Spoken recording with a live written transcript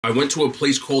I went to a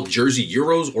place called Jersey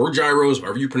Gyros or Gyros,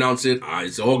 however you pronounce it.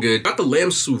 It's all good. Got the lamb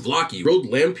souvlaki, grilled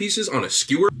lamb pieces on a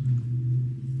skewer.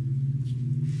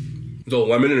 The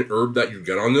lemon and herb that you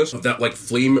get on this, of that like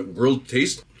flame grilled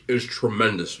taste, is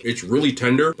tremendous. It's really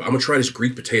tender. But I'm gonna try this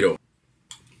Greek potato.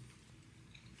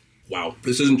 Wow,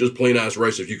 this isn't just plain ass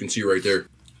rice, if you can see right there.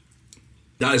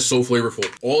 That is so flavorful.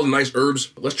 All the nice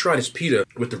herbs. Let's try this pita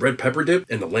with the red pepper dip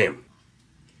and the lamb.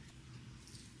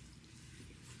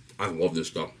 I love this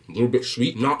stuff. A little bit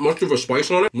sweet, not much of a spice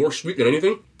on it. More sweet than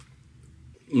anything.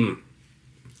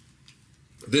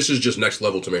 This is just next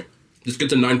level to me. This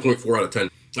gets a 9.4 out of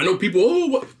 10. I know people, oh,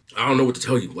 what? I don't know what to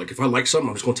tell you. Like, if I like something,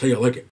 I'm just gonna tell you I like it.